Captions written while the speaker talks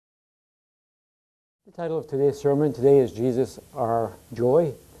The title of today's sermon today is Jesus Our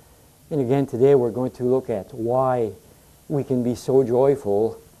Joy. And again today we're going to look at why we can be so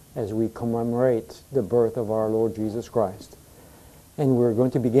joyful as we commemorate the birth of our Lord Jesus Christ. And we're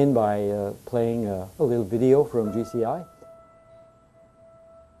going to begin by playing a little video from GCI.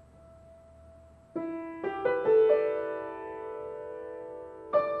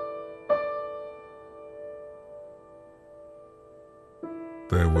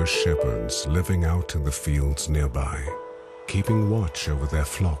 There were shepherds living out in the fields nearby, keeping watch over their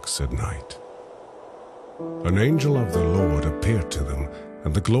flocks at night. An angel of the Lord appeared to them,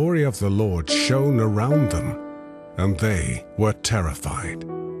 and the glory of the Lord shone around them, and they were terrified.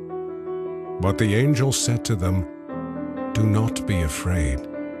 But the angel said to them, "Do not be afraid.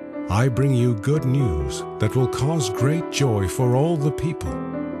 I bring you good news that will cause great joy for all the people.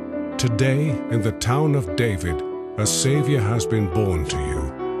 Today, in the town of David, a Savior has been born to you.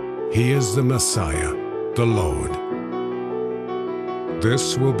 He is the Messiah, the Lord.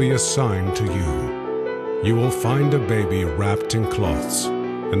 This will be a sign to you. You will find a baby wrapped in cloths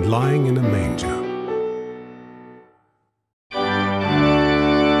and lying in a manger."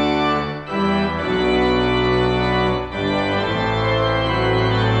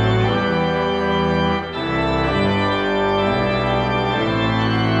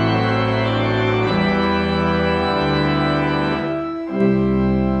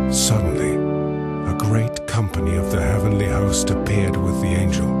 Suddenly, a great company of the heavenly host appeared with the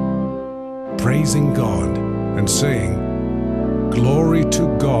angel, praising God and saying, "Glory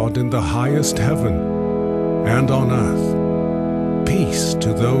to God in the highest heaven, and on earth, peace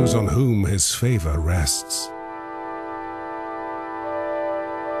to those on whom his favor rests."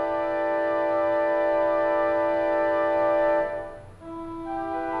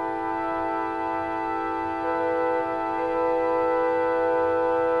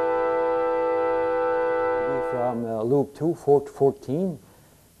 From Luke 2:14,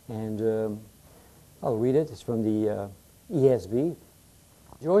 and I'll read it. It's from the ESV.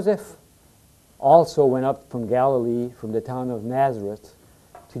 Joseph also went up from Galilee, from the town of Nazareth,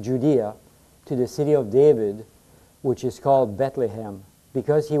 to Judea, to the city of David, which is called Bethlehem,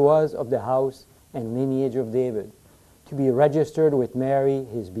 because he was of the house and lineage of David, to be registered with Mary,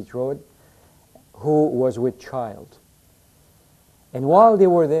 his betrothed, who was with child. And while they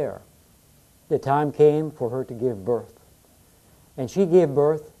were there, the time came for her to give birth. And she gave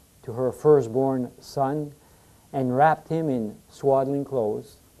birth to her firstborn son, and wrapped him in swaddling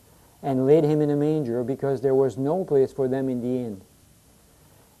clothes, and laid him in a manger, because there was no place for them in the inn.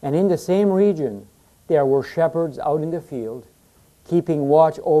 And in the same region there were shepherds out in the field, keeping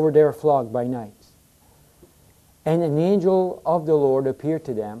watch over their flock by night. And an angel of the Lord appeared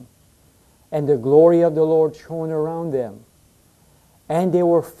to them, and the glory of the Lord shone around them, and they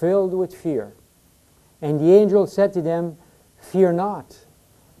were filled with fear. And the angel said to them, "Fear not,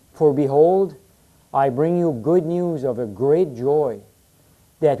 for behold, I bring you good news of a great joy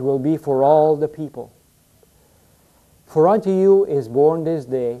that will be for all the people. For unto you is born this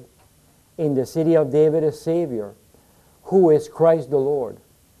day in the city of David a Savior, who is Christ the Lord.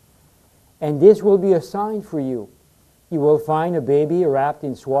 And this will be a sign for you. You will find a baby wrapped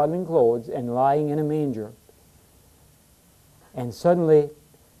in swaddling clothes and lying in a manger." And suddenly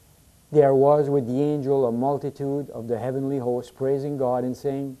there was with the angel a multitude of the heavenly host, praising God and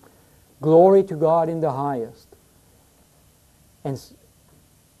saying, "Glory to God in the highest, and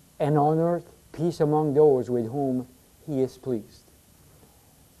on earth peace among those with whom he is pleased."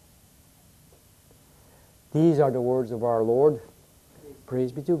 These are the words of our Lord.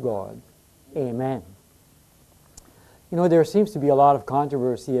 Praise be to God. Amen. You know, there seems to be a lot of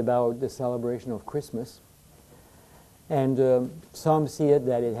controversy about the celebration of Christmas. And some see it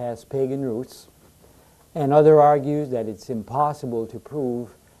that it has pagan roots, and others argue that it's impossible to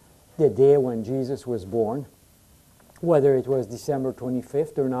prove the day when Jesus was born, whether it was December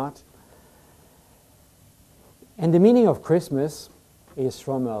 25th or not. And the meaning of Christmas is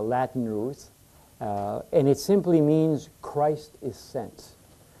from a Latin root, and it simply means Christ is sent.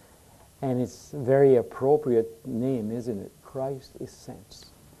 And it's a very appropriate name, isn't it? Christ is sent.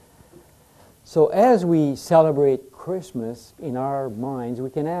 So as we celebrate Christmas in our minds, we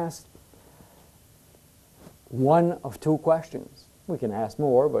can ask one of two questions. We can ask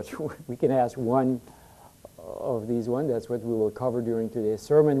more, but we can ask one of these ones. That's what we will cover during today's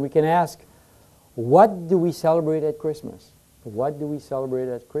sermon. We can ask, what do we celebrate at Christmas? What do we celebrate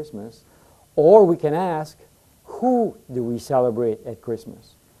at Christmas? Or we can ask, who do we celebrate at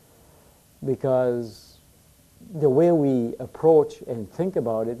Christmas? Because the way we approach and think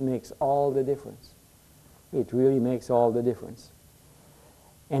about it makes all the difference. It really makes all the difference.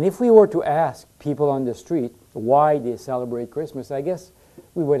 And if we were to ask people on the street why they celebrate Christmas, I guess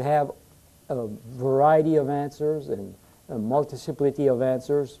we would have a variety of answers and a multiplicity of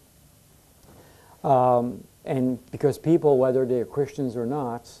answers. And because people, whether they're Christians or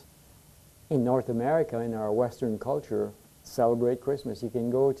not, in North America, in our Western culture, celebrate Christmas. You can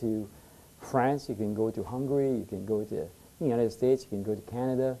go to France, you can go to Hungary, you can go to the United States, you can go to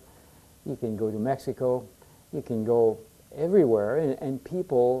Canada, you can go to Mexico, you can go everywhere, and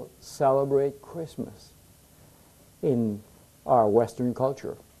people celebrate Christmas in our Western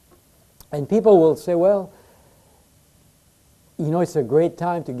culture. And people will say, well, you know, it's a great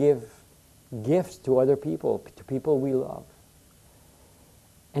time to give gifts to other people, to people we love.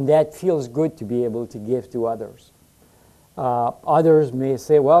 And that feels good to be able to give to others. Others may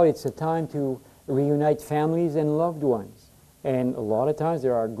say, well, it's a time to reunite families and loved ones. And a lot of times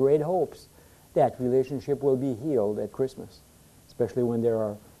there are great hopes that relationship will be healed at Christmas, especially when there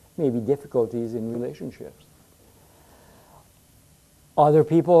are maybe difficulties in relationships. Other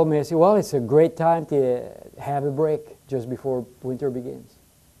people may say, well, it's a great time to have a break just before winter begins.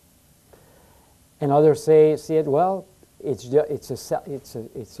 And others say it, well,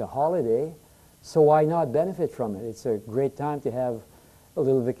 it's a holiday, so why not benefit from it? It's a great time to have a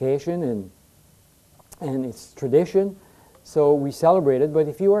little vacation, and it's tradition, so we celebrate it. But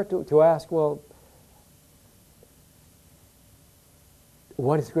if you were to ask, well,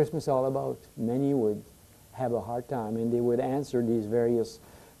 what is Christmas all about? Many would have a hard time, and they would answer these various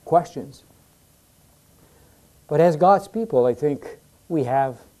questions. But as God's people, I think we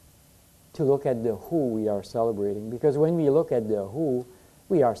have to look at the who we are celebrating, because when we look at the who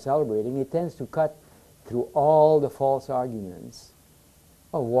we are celebrating, it tends to cut through all the false arguments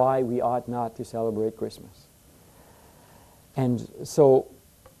of why we ought not to celebrate Christmas. And so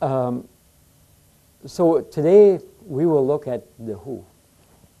today we will look at the who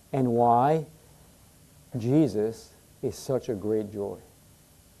and why Jesus is such a great joy.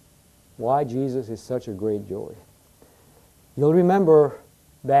 Why Jesus is such a great joy. You'll remember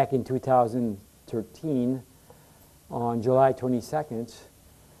back in 2013, on July 22nd,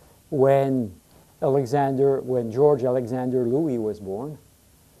 when George Alexander Louis was born.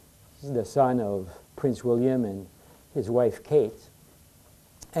 This is the son of Prince William and his wife Kate.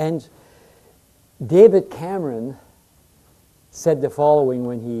 And David Cameron said the following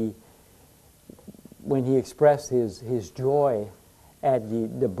when he expressed his joy at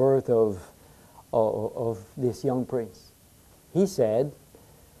the birth of this young prince. He said,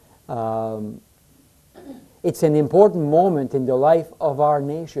 it's an important moment in the life of our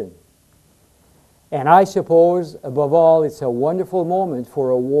nation. And I suppose, above all, it's a wonderful moment for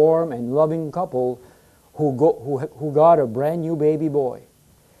a warm and loving couple who got a brand new baby boy.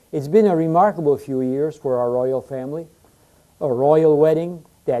 It's been a remarkable few years for our royal family, a royal wedding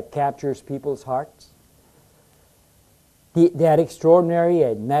that captures people's hearts, that extraordinary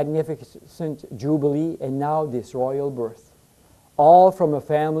and magnificent jubilee, and now this royal birth. All from a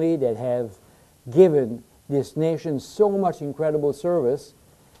family that have given this nation so much incredible service,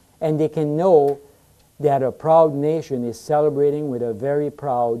 and they can know that a proud nation is celebrating with a very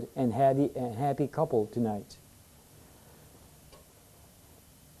proud and happy couple tonight.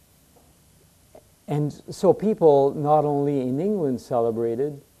 And so people not only in England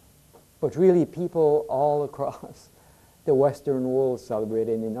celebrated, but really people all across the Western world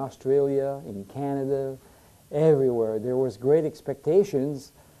celebrated. In Australia, in Canada, everywhere. There was great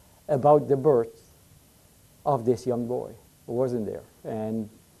expectations about the birth of this young boy, wasn't there? And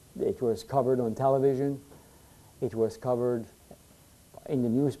it was covered on television. It was covered in the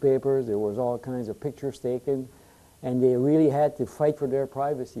newspapers. There was all kinds of pictures taken. And they really had to fight for their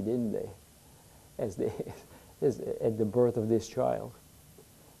privacy, didn't they? At the birth of this child.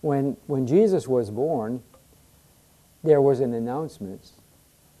 When Jesus was born, there was an announcement,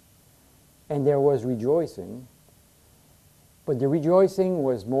 and there was rejoicing, but the rejoicing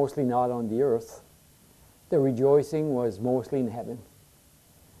was mostly not on the earth. The rejoicing was mostly in heaven,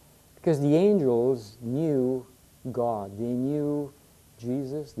 because the angels knew God. They knew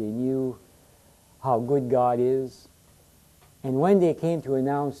Jesus. They knew how good God is. And when they came to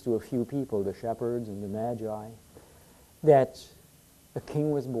announce to a few people, the shepherds and the magi, that a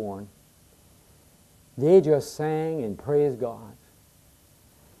king was born, they just sang and praised God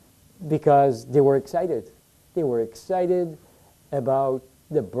because they were excited. They were excited about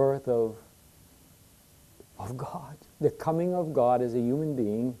the birth of God, the coming of God as a human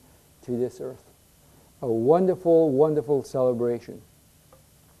being to this earth. A wonderful, wonderful celebration.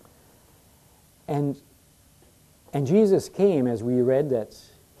 And Jesus came, as we read, that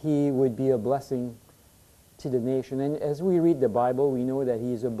he would be a blessing to the nation. And as we read the Bible, we know that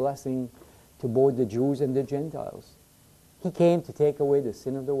he is a blessing to both the Jews and the Gentiles. He came to take away the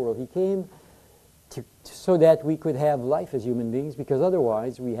sin of the world. He came so that we could have life as human beings, because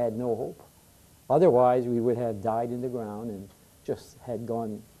otherwise we had no hope. Otherwise we would have died in the ground and just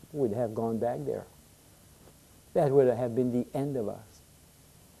would have gone back there. That would have been the end of us.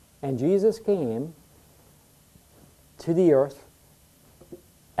 And Jesus came to the earth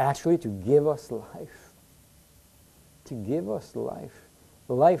actually to give us life. To give us life.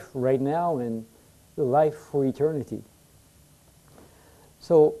 Life right now and life for eternity.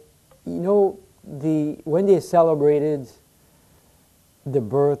 So, you know, when they celebrated the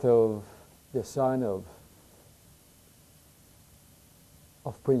birth of the son of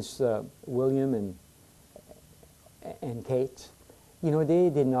Prince William and Kate, you know,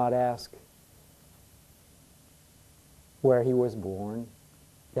 they did not ask where he was born.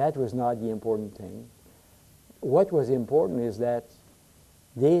 That was not the important thing. What was important is that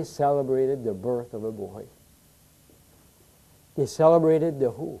they celebrated the birth of a boy. They celebrated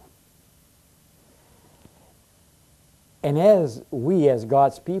the who. And as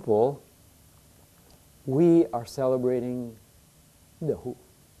God's people, we are celebrating the who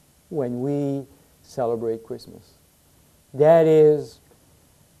when we celebrate Christmas. That is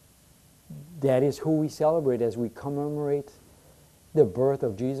who we celebrate as we commemorate the birth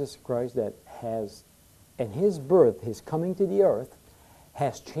of Jesus Christ and his birth, his coming to the earth,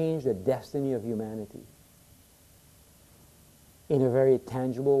 has changed the destiny of humanity in a very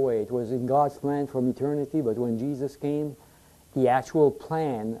tangible way. It was in God's plan from eternity, but when Jesus came, the actual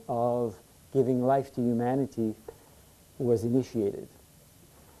plan of giving life to humanity was initiated.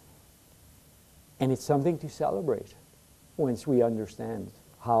 And it's something to celebrate once we understand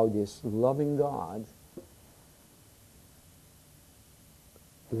how this loving God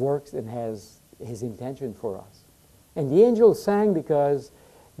works and has his intention for us. And the angels sang because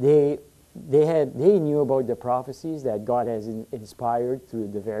they knew about the prophecies that God has inspired through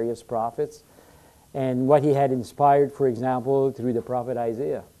the various prophets, and what he had inspired, for example, through the prophet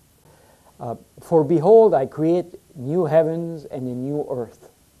Isaiah. For behold, I create new heavens and a new earth,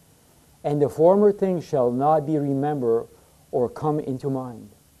 and the former things shall not be remembered or come into mind.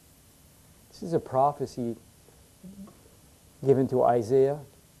 This is a prophecy given to Isaiah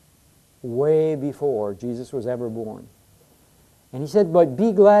way before Jesus was ever born. And he said, but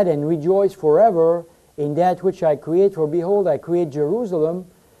be glad and rejoice forever in that which I create, for behold, I create Jerusalem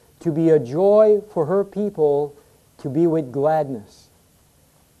to be a joy for her people, to be with gladness.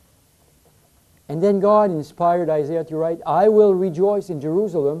 And then God inspired Isaiah to write, I will rejoice in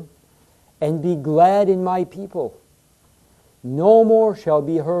Jerusalem and be glad in my people. No more shall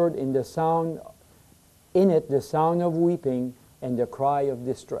be heard in the sound of weeping and the cry of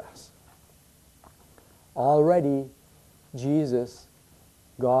distress. Already, Jesus,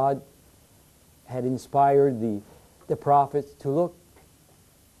 God, had inspired the prophets to look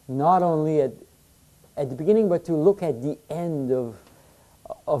not only at the beginning, but to look at the end of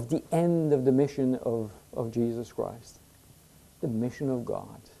the mission of Jesus Christ, the mission of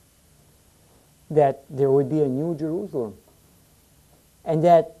God, that there would be a new Jerusalem, and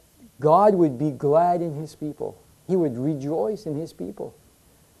that God would be glad in his people. He would rejoice in his people.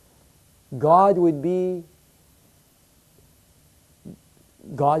 God would be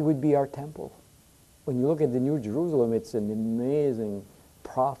our temple. When you look at the New Jerusalem, it's an amazing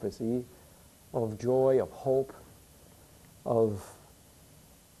prophecy of joy, of hope, of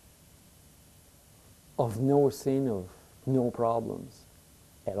no sin, of no problems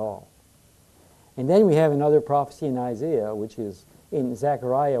at all. And then we have another prophecy in Isaiah, which is in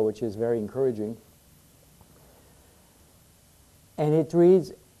Zechariah, which is very encouraging. And it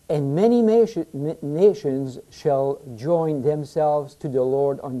reads, and many nations shall join themselves to the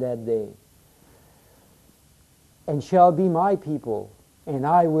Lord on that day, and shall be my people, and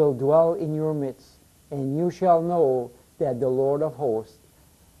I will dwell in your midst, and you shall know that the Lord of hosts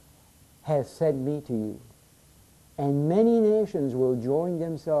has sent me to you. And many nations will join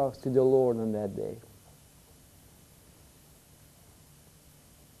themselves to the Lord on that day.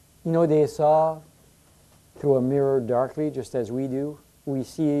 You know, they saw through a mirror darkly, just as we do. We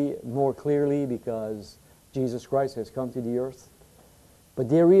see more clearly because Jesus Christ has come to the earth. But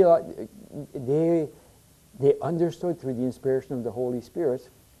they realized, they understood through the inspiration of the Holy Spirit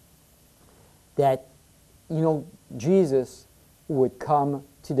that, you know, Jesus would come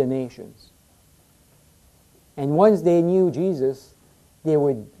to the nations. And once they knew Jesus, they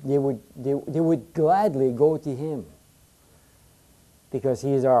would gladly go to him, because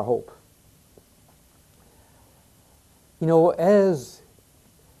he is our hope. You know, as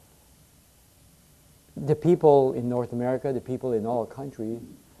the people in North America, the people in all countries,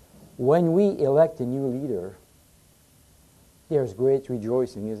 when we elect a new leader, there's great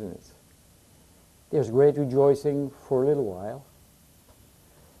rejoicing, isn't it? There's great rejoicing for a little while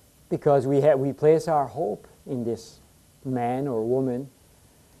because we place our hope in this man or woman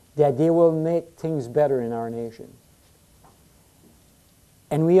that they will make things better in our nation.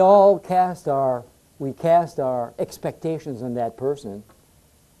 And we all cast our expectations on that person,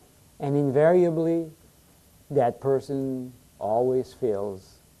 and invariably that person always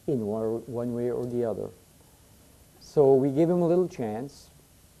fails in one way or the other. So we give him a little chance,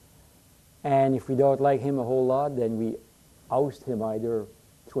 and if we don't like him a whole lot, then we oust him either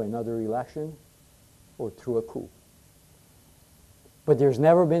through another election or through a coup. But there's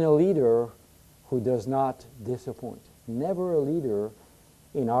never been a leader who does not disappoint. Never a leader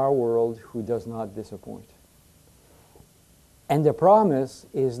in our world who does not disappoint. And the promise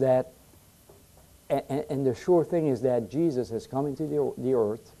is that, and the sure thing is that Jesus has come into the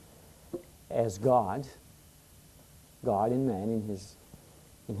earth as God and man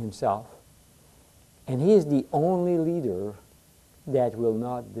in himself. And he is the only leader that will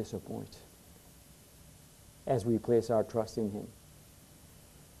not disappoint as we place our trust in him.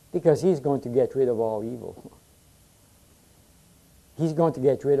 Because he's going to get rid of all evil. He's going to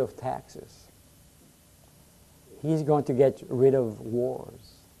get rid of taxes. He's going to get rid of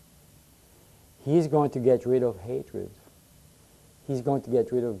wars. He's going to get rid of hatred. He's going to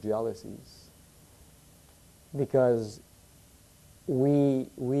get rid of jealousies. Because we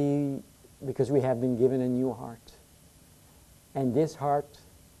have been given a new heart. And this heart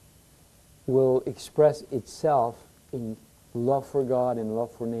will express itself in love for God and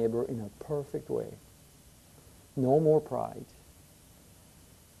love for neighbor in a perfect way. No more pride.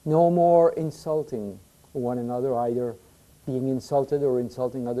 No more insulting one another, either being insulted or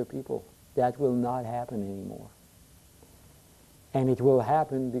insulting other people. That will not happen anymore. And it will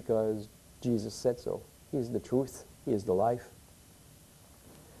happen because Jesus said so. He is the truth. He is the life.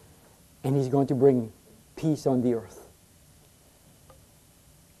 And he's going to bring peace on the earth.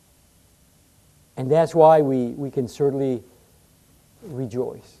 And that's why we can certainly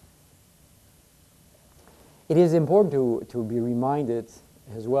rejoice. It is important to be reminded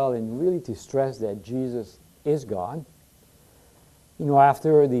as well, and really to stress that Jesus is God. You know,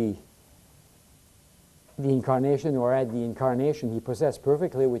 after the incarnation, or at the incarnation, he possessed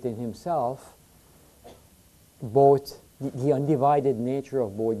perfectly within himself both the undivided nature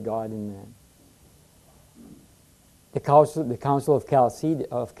of both God and man. The Council of Chalcedon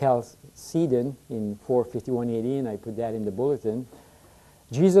in 451 AD, and I put that in the bulletin,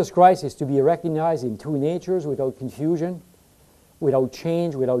 Jesus Christ is to be recognized in two natures without confusion, without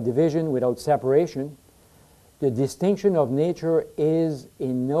change, without division, without separation. The distinction of nature is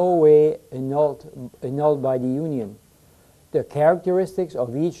in no way annulled by the union. The characteristics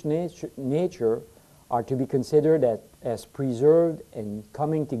of each nature are to be considered as preserved and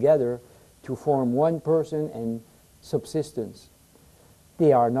coming together to form one person and subsistence.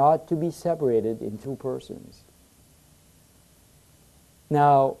 They are not to be separated in two persons.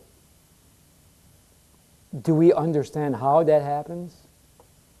 Now, do we understand how that happens?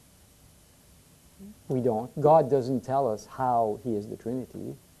 We don't. God doesn't tell us how he is the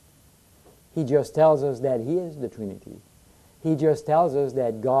Trinity. He just tells us that he is the Trinity. He just tells us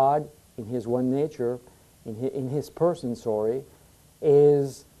that God, in his one nature, in his person,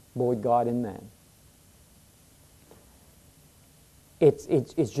 is both God and man.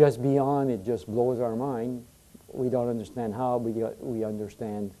 It's just beyond, it just blows our mind. We don't understand how, but we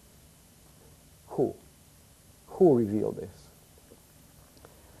understand who. Who revealed this?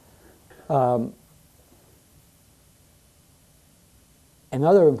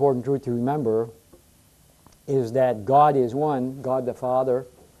 Another important truth to remember is that God is one, God the Father,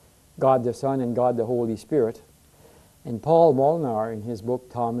 God the Son, and God the Holy Spirit. And Paul Molnar, in his book,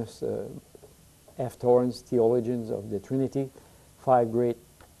 Thomas F. Torrance, Theologians of the Trinity, 5 great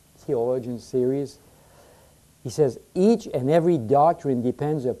theologians series, he says, each and every doctrine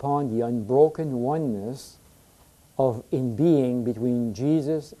depends upon the unbroken oneness in being between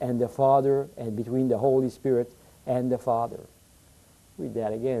Jesus and the Father, and between the Holy Spirit and the Father. Read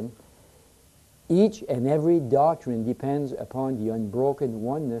that again. Each and every doctrine depends upon the unbroken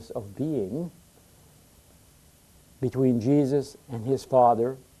oneness of being between Jesus and his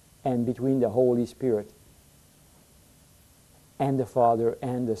Father, and between the Holy Spirit and the Father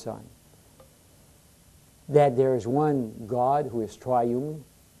and the Son. That there is one God who is triune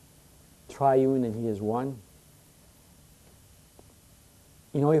and he is one.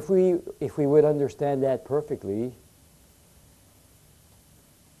 You know, if we would understand that perfectly,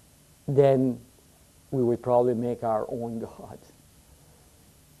 then we would probably make our own God.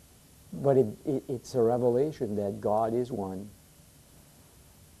 But it's a revelation that God is one.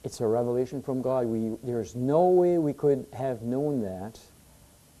 It's a revelation from God. There's no way we could have known that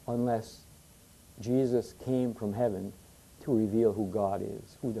unless Jesus came from heaven to reveal who God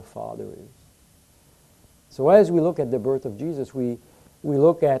is, who the Father is. So as we look at the birth of Jesus, we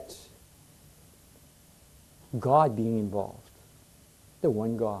look at God being involved, the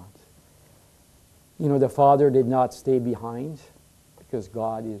one God. You know, the Father did not stay behind because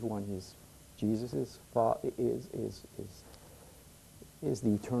God is one. Jesus is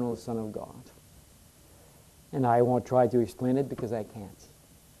the eternal Son of God. And I won't try to explain it because I can't.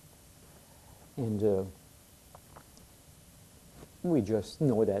 And we just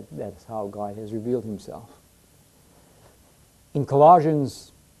know that that's how God has revealed himself. In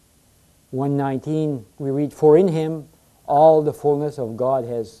Colossians 1:19, we read, "For in him all the fullness of God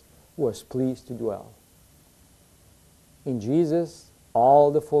was pleased to dwell." In Jesus,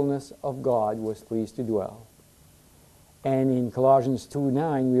 all the fullness of God was pleased to dwell. And in Colossians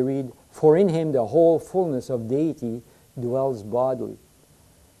 2:9, we read, "For in him the whole fullness of deity dwells bodily."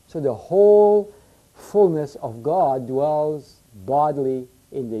 So the whole fullness of God dwells bodily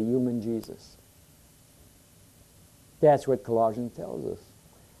in the human Jesus. That's what Colossians tells us.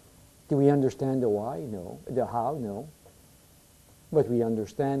 Do we understand the why? No. The how? No. But we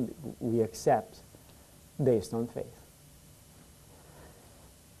understand, we accept based on faith.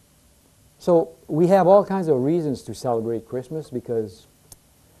 So we have all kinds of reasons to celebrate Christmas because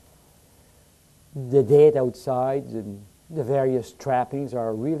the date outside and the various trappings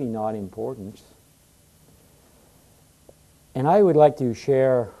are really not important. And I would like to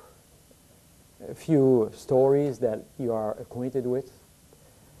share a few stories that you are acquainted with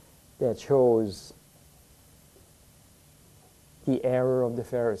that shows the error of the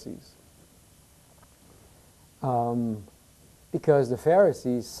Pharisees. Because the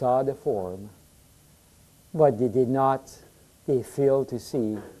Pharisees saw the form, but they failed to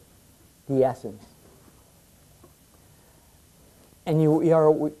see the essence. And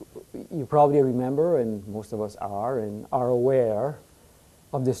you probably remember, and most of us are aware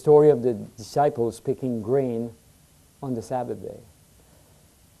of the story of the disciples picking grain on the Sabbath day.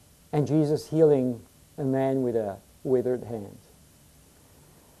 And Jesus healing a man with a withered hand.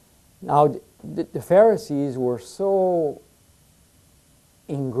 Now, the Pharisees were so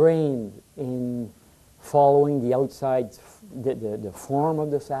ingrained in following the outside, the form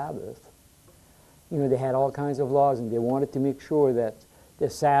of the Sabbath. You know, they had all kinds of laws, and they wanted to make sure that the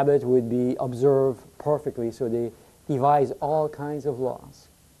Sabbath would be observed perfectly, so they devised all kinds of laws.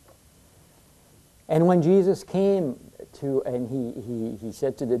 And when Jesus came and he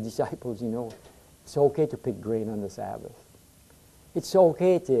said to the disciples, you know, it's okay to pick grain on the Sabbath. It's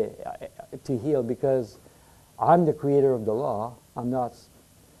okay to heal because I'm the creator of the law. I'm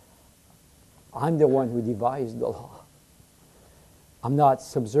the one who devised the law. I'm not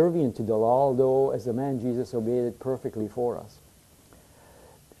subservient to the law, although as a man Jesus obeyed it perfectly for us.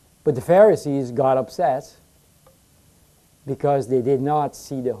 But the Pharisees got upset because they did not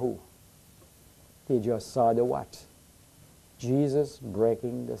see the who. They just saw the what. Jesus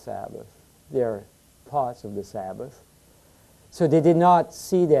breaking the Sabbath. Their thoughts of the Sabbath. So they did not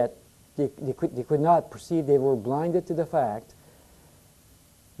see that. They could not perceive. They were blinded to the fact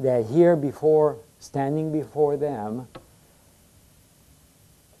that here standing before them,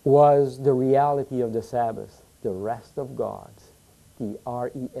 was the reality of the Sabbath, the rest of God, the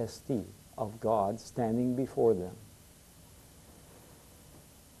R-E-S-T of God standing before them.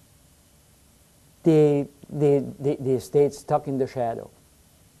 They stayed stuck in the shadow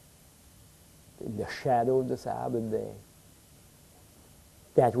of the Sabbath day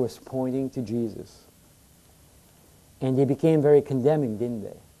that was pointing to Jesus. And they became very condemning, didn't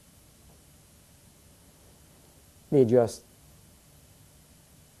they? They just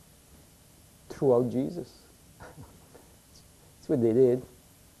threw out Jesus. That's what they did.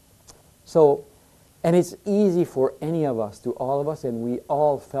 So, and it's easy for any of us, to all of us, and we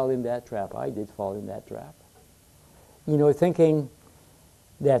all fell in that trap. I did fall in that trap. You know, thinking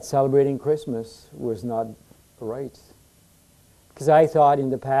that celebrating Christmas was not right. Because I thought in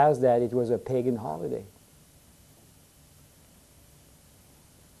the past that it was a pagan holiday.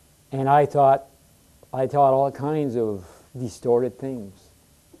 And I thought all kinds of distorted things.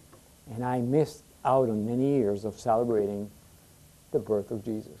 And I missed out on many years of celebrating the birth of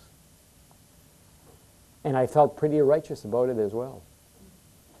Jesus. And I felt pretty righteous about it as well.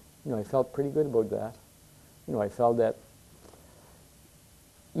 You know, I felt pretty good about that. You know, I felt that,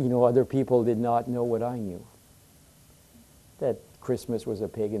 you know, other people did not know what I knew. That Christmas was a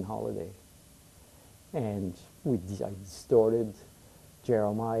pagan holiday. And I distorted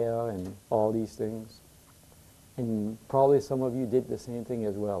Jeremiah and all these things. And probably some of you did the same thing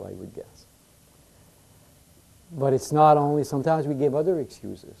as well, I would guess. But it's not only, sometimes we give other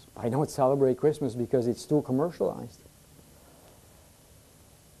excuses. I don't celebrate Christmas because it's too commercialized.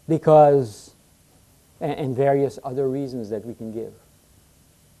 Because, and various other reasons that we can give.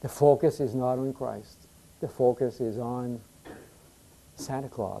 The focus is not on Christ. The focus is on Santa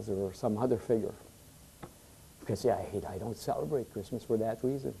Claus or some other figure. Because I don't celebrate Christmas for that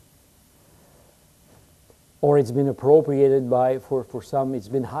reason. Or it's been appropriated for some, it's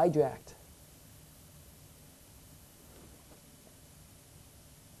been hijacked.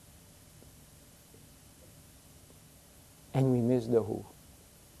 And we miss the who.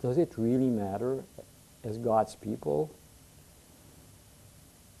 Does it really matter as God's people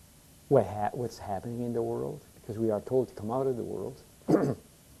what's happening in the world? Because we are told to come out of the world.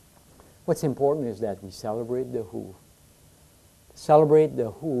 What's important is that we celebrate the who. Celebrate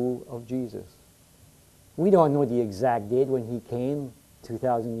the who of Jesus. We don't know the exact date when he came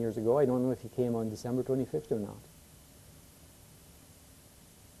 2,000 years ago. I don't know if he came on December 25th or not.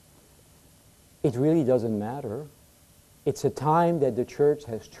 It really doesn't matter. It's a time that the church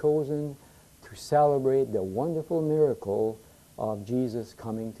has chosen to celebrate the wonderful miracle of Jesus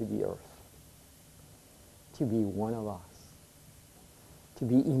coming to the earth. To be one of us. To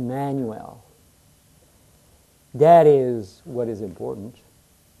be Emmanuel. That is what is important.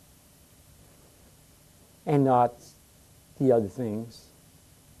 And not the other things.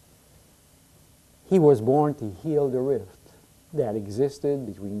 He was born to heal the rift that existed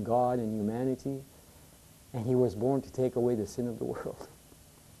between God and humanity, and he was born to take away the sin of the world.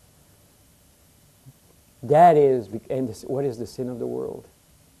 That is, and what is the sin of the world?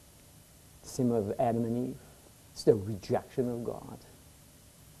 The sin of Adam and Eve. It's the rejection of God.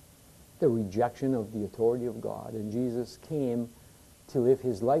 The rejection of the authority of God. And Jesus came to live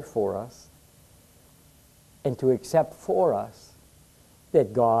his life for us and to accept for us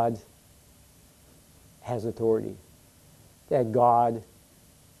that God has authority, that God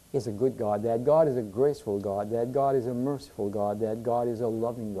is a good God, that God is a graceful God, that God is a merciful God, that God is a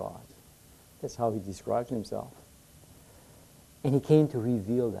loving God. That's how he describes himself. And he came to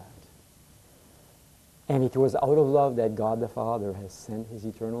reveal that. And it was out of love that God the Father has sent his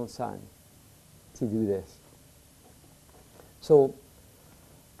eternal Son to do this. So,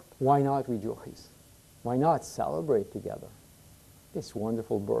 why not rejoice? Why not celebrate together this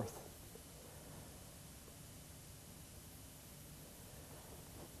wonderful birth?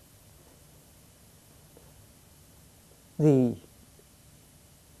 The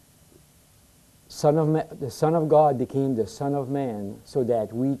Son of God became the Son of Man so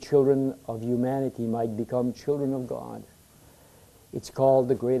that we, children of humanity, might become children of God. It's called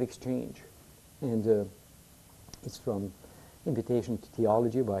the Great Exchange. And it's from Invitation to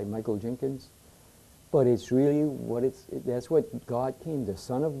Theology by Michael Jenkins. But it's really that's what God came. The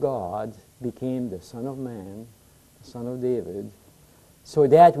Son of God became the Son of Man, the Son of David, so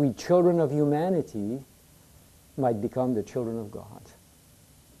that we, children of humanity, might become the children of God.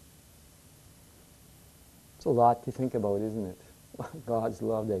 It's a lot to think about, isn't it? God's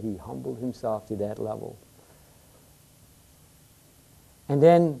love, that he humbled himself to that level. And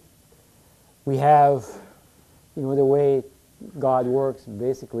then we have, the way God works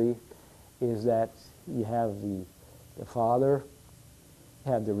basically is that you have the Father,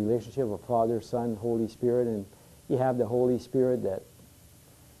 you have the relationship of Father, Son, Holy Spirit, and you have the Holy Spirit that,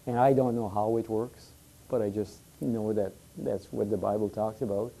 and I don't know how it works, but I just know that that's what the Bible talks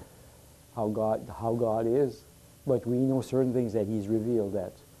about, how God is. But we know certain things that he's revealed,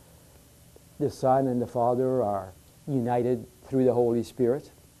 that the Son and the Father are united through the Holy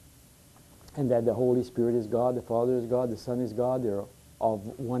Spirit, and that the Holy Spirit is God, the Father is God, the Son is God, they're of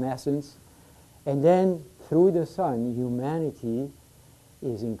one essence. And then through the Son, humanity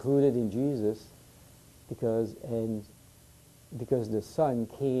is included in Jesus because the Son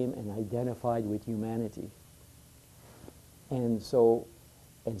came and identified with humanity. And so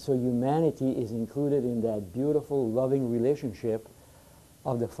humanity is included in that beautiful, loving relationship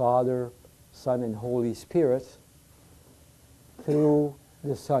of the Father, Son, and Holy Spirit through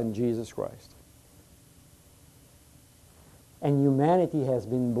the Son, Jesus Christ. And humanity has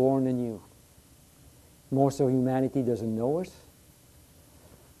been born anew. Most of humanity doesn't know it,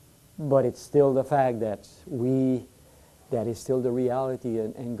 but it's still the fact that that is still the reality,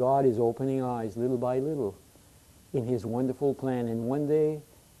 and God is opening eyes little by little in his wonderful plan, and one day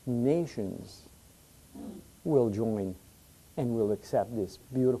nations will join and will accept this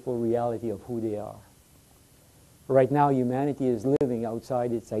beautiful reality of who they are. Right now, humanity is living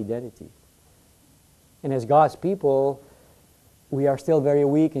outside its identity. And as God's people, we are still very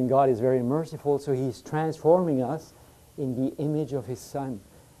weak, and God is very merciful, so He's transforming us in the image of His Son.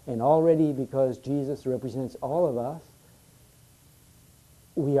 And already, because Jesus represents all of us,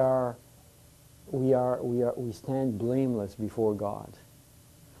 we stand blameless before God.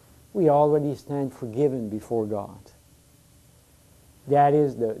 We already stand forgiven before God. That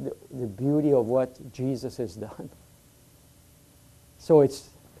is the beauty of what Jesus has done. So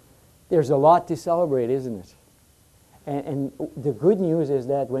there's a lot to celebrate, isn't it? And the good news is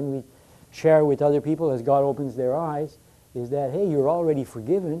that when we share with other people as God opens their eyes, is that, hey, you're already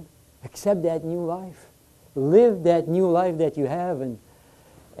forgiven. Accept that new life. Live that new life that you have. And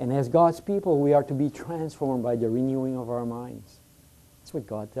as God's people, we are to be transformed by the renewing of our minds. That's what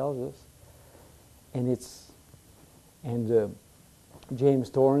God tells us. And James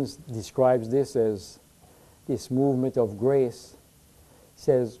Torrance describes this as this movement of grace. He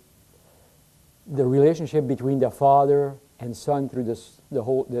says, the relationship between the Father and Son through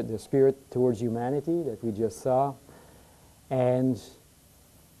the Spirit towards humanity that we just saw, and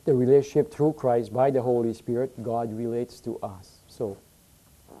the relationship through Christ by the Holy Spirit, God relates to us.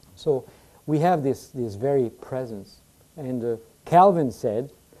 So we have this very presence. And Calvin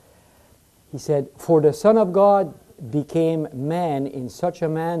said, he said, "For the Son of God became man in such a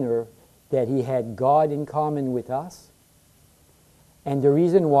manner that He had God in common with us. And the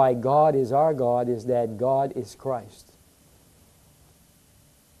reason why God is our God is that God is Christ.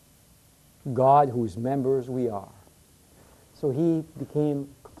 God whose members we are." So He became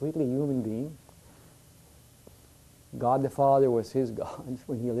a completely human being. God the Father was His God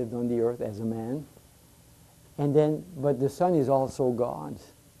when He lived on the earth as a man. But the Son is also God.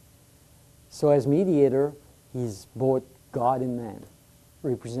 So as mediator, He's both God and man,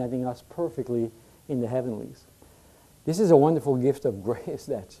 representing us perfectly in the heavenlies. This is a wonderful gift of grace.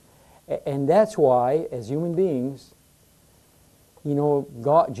 And that's why, as human beings,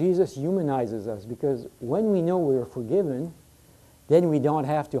 Jesus humanizes us, because when we know we're forgiven, then we don't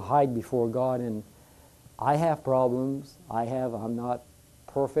have to hide before God and I have problems, I'm not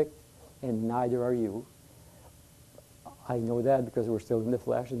perfect, and neither are you. I know that because we're still in the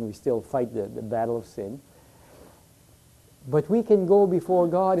flesh and we still fight the battle of sin. But we can go before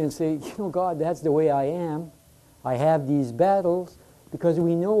God and say, God, that's the way I am. I have these battles, because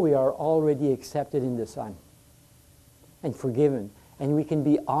we know we are already accepted in the Son and forgiven. And we can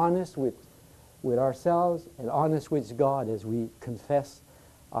be honest with ourselves and honest with God as we confess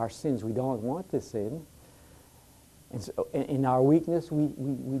our sins. We don't want to sin. And so in our weakness, we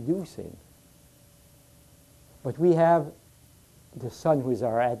do sin. But we have the Son who is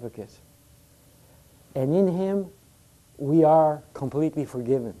our advocate. And in Him, we are completely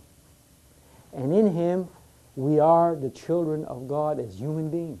forgiven. And in Him, we are the children of God as human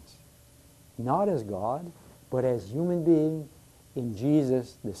beings. Not as God, but as human beings in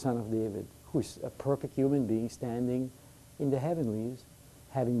Jesus, the Son of David, who's a perfect human being standing in the heavenlies,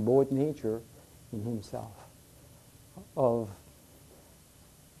 having both nature in Himself, of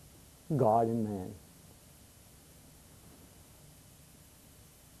God and man.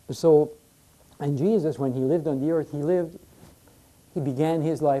 So, and Jesus, when He lived on the earth, He began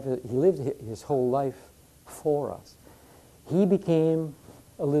His life, He lived His whole life for us. He became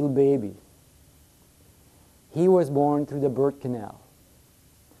a little baby. He was born through the birth canal.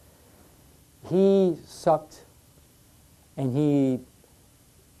 He sucked from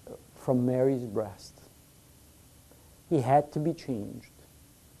Mary's breast. He had to be changed.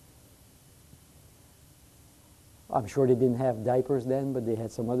 I'm sure they didn't have diapers then, but they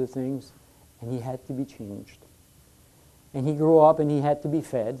had some other things. And He had to be changed. And He grew up and He had to be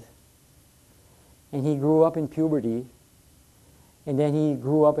fed. And He grew up in puberty. And then He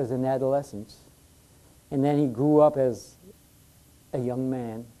grew up as an adolescent. And then He grew up as a young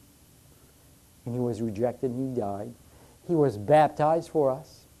man. And He was rejected and He died. He was baptized for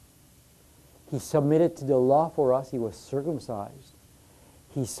us. He submitted to the law for us. He was circumcised.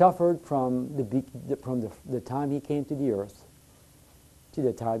 He suffered from the time He came to the earth to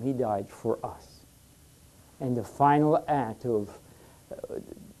the time He died for us. And the final act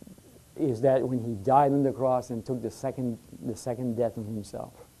is that when He died on the cross and took the second death on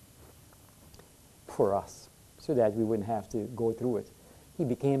Himself for us, so that we wouldn't have to go through it. He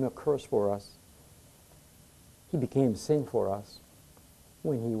became a curse for us. He became sin for us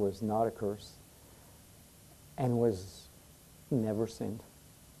when He was not a curse and was never sinned.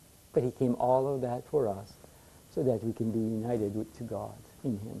 But He came all of that for us so that we can be united to God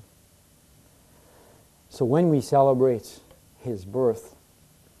in Him. So when we celebrate His birth,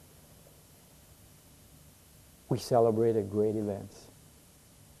 we celebrate a great event.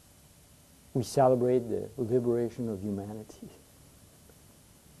 we celebrate the liberation of humanity.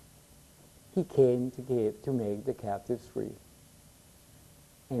 He came to make the captives free.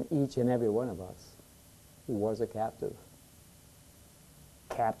 And each and every one of us was a captive.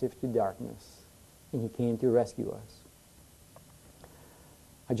 Captive to darkness. And he came to rescue us.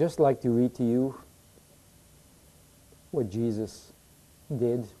 I'd just like to read to you what Jesus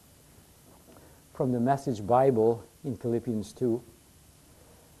did from the Message Bible in Philippians 2.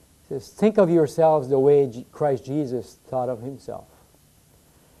 It says, think of yourselves the way Christ Jesus thought of himself.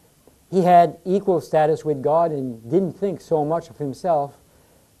 He had equal status with God and didn't think so much of himself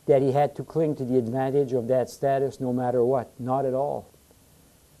that he had to cling to the advantage of that status no matter what. Not at all.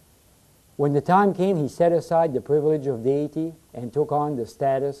 When the time came, he set aside the privilege of deity and took on the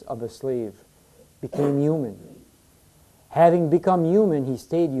status of a slave, became human. Having become human, he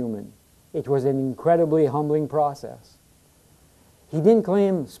stayed human. It was an incredibly humbling process. He didn't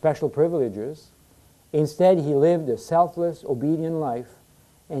claim special privileges. Instead, he lived a selfless, obedient life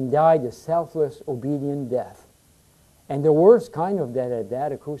and died a selfless, obedient death. And the worst kind of death at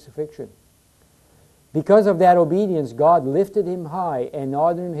that, a crucifixion. Because of that obedience, God lifted him high and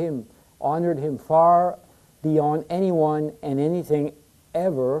honored him far beyond anyone and anything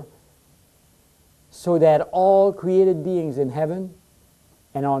ever, so that all created beings in heaven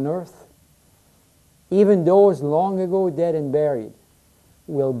and on earth, even those long ago dead and buried,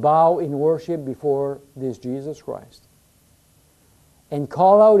 will bow in worship before this Jesus Christ and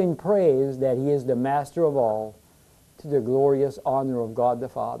call out in praise that he is the master of all, to the glorious honor of God the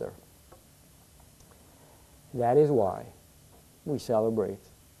Father. That is why we celebrate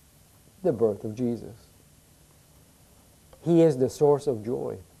the birth of Jesus. He is the source of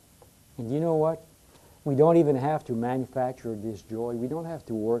joy. And you know what? We don't even have to manufacture this joy. We don't have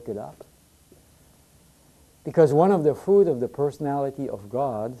to work it up. Because one of the fruit of the personality of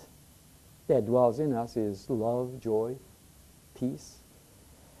God that dwells in us is love, joy, peace,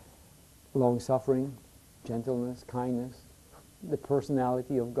 long-suffering, gentleness, kindness. The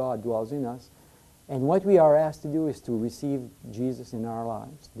personality of God dwells in us. And what we are asked to do is to receive Jesus in our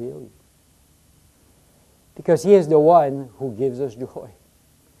lives daily. Because he is the one who gives us joy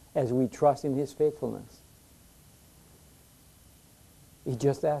as we trust in his faithfulness. He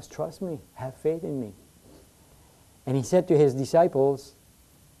just asked, trust me, have faith in me. And he said to his disciples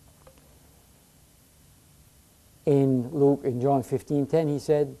in John 15:10, he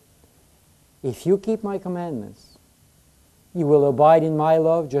said, if you keep my commandments, you will abide in my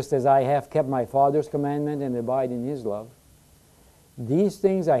love just as I have kept my Father's commandment and abide in his love. These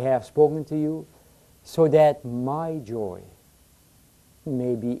things I have spoken to you so that my joy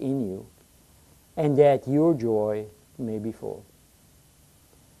may be in you and that your joy may be full.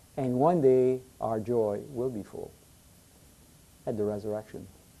 And one day our joy will be full at the resurrection,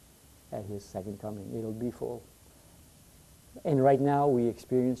 at his second coming. It'll be full. And right now we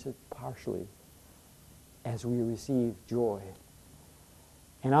experience it partially as we receive joy.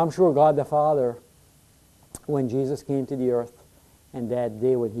 And I'm sure God the Father, when Jesus came to the earth, and that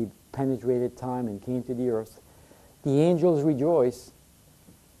day when he penetrated time and came to the earth, the angels rejoiced.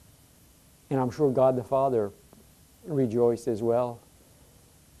 And I'm sure God the Father rejoiced as well,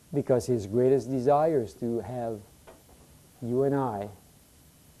 because his greatest desire is to have you and I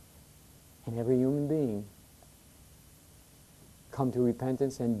and every human being come to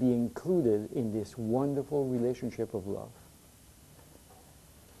repentance and be included in this wonderful relationship of love.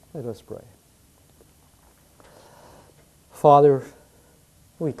 Let us pray. Father,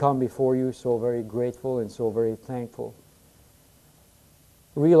 we come before you so very grateful and so very thankful,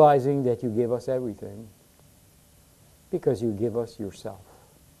 realizing that you give us everything because you give us yourself.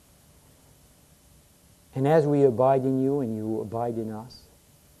 And as we abide in you and you abide in us,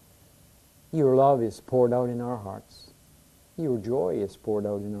 your love is poured out in our hearts. Your joy is poured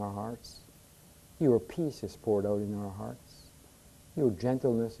out in our hearts. Your peace is poured out in our hearts. Your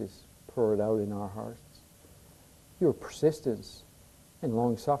gentleness is poured out in our hearts. Your persistence and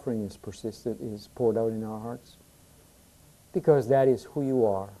long-suffering is poured out in our hearts. Because that is who you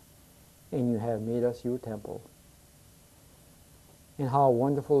are, and you have made us your temple. And how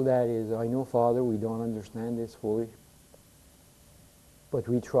wonderful that is. I know, Father, we don't understand this fully, but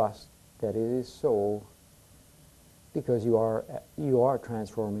we trust that it is so, because you are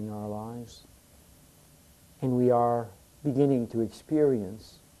transforming our lives, and we are beginning to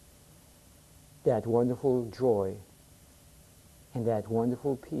experience that wonderful joy and that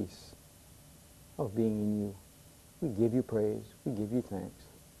wonderful peace of being in you. We give you praise, we give you thanks,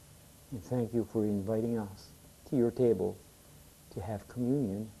 and thank you for inviting us to your table to have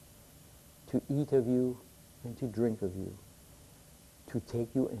communion, to eat of you and to drink of you, to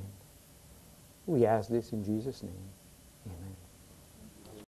take you in. We ask this in Jesus' name. Amen.